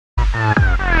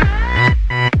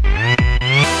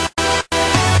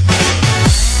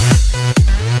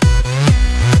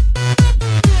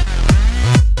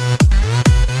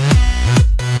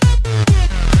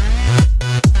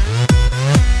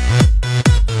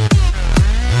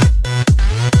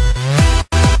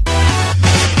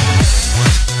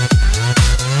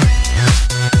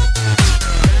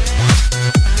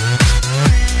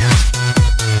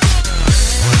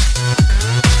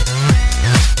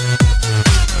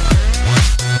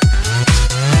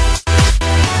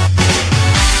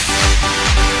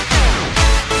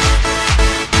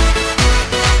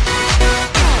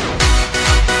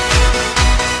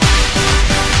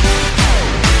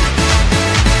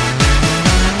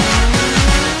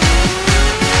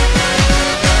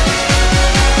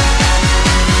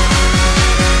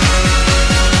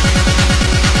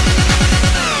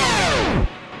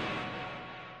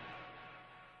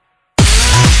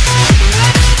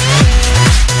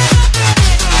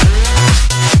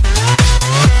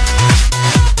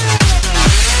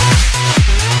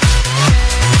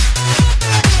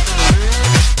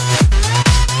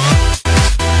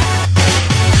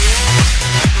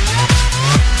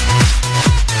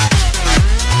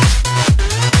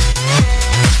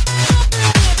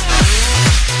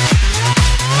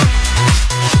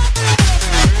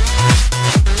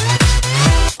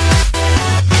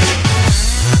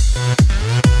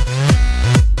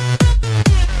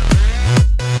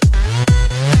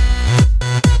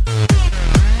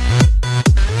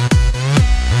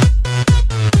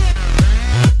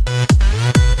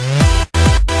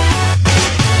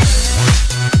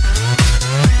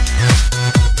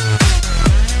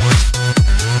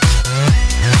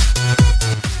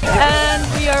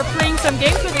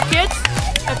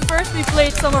We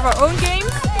played some of our own games,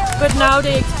 but now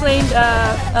they explained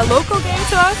a local game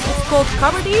to us. It's called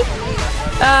Kabaddi.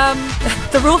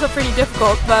 The rules are pretty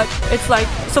difficult, but it's like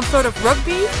some sort of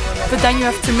rugby, but then you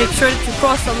have to make sure that you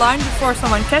cross the line before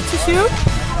someone catches you.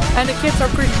 And the kids are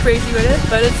pretty crazy with it,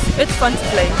 but it's fun to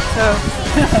play. So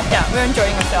yeah, we're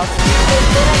enjoying ourselves.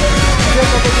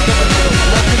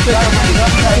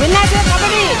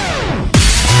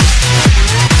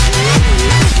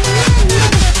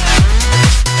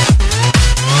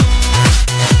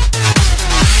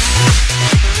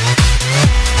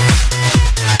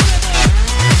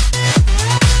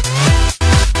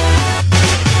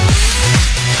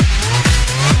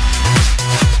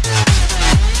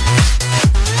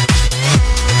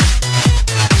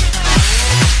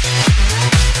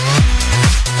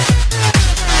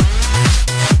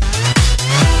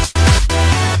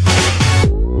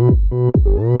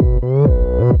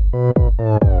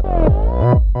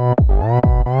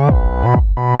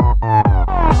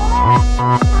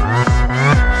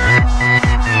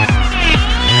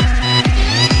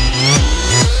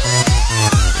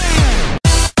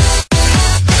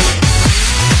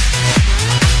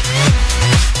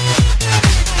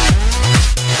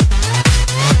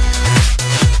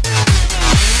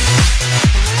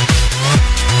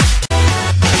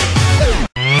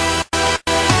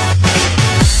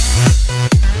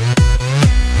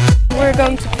 We're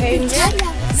going to paint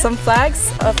some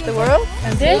flags of the world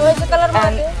and this,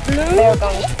 and blue. They're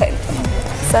going to paint them.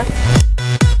 So.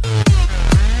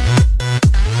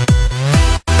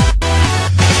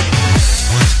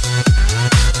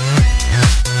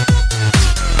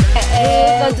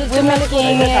 We're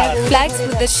making flags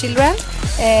with the children,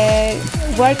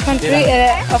 world country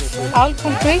of all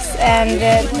countries, and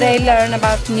they learn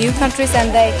about new countries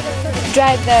and they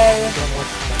drive their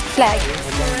flag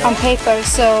on paper,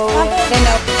 so they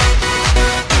know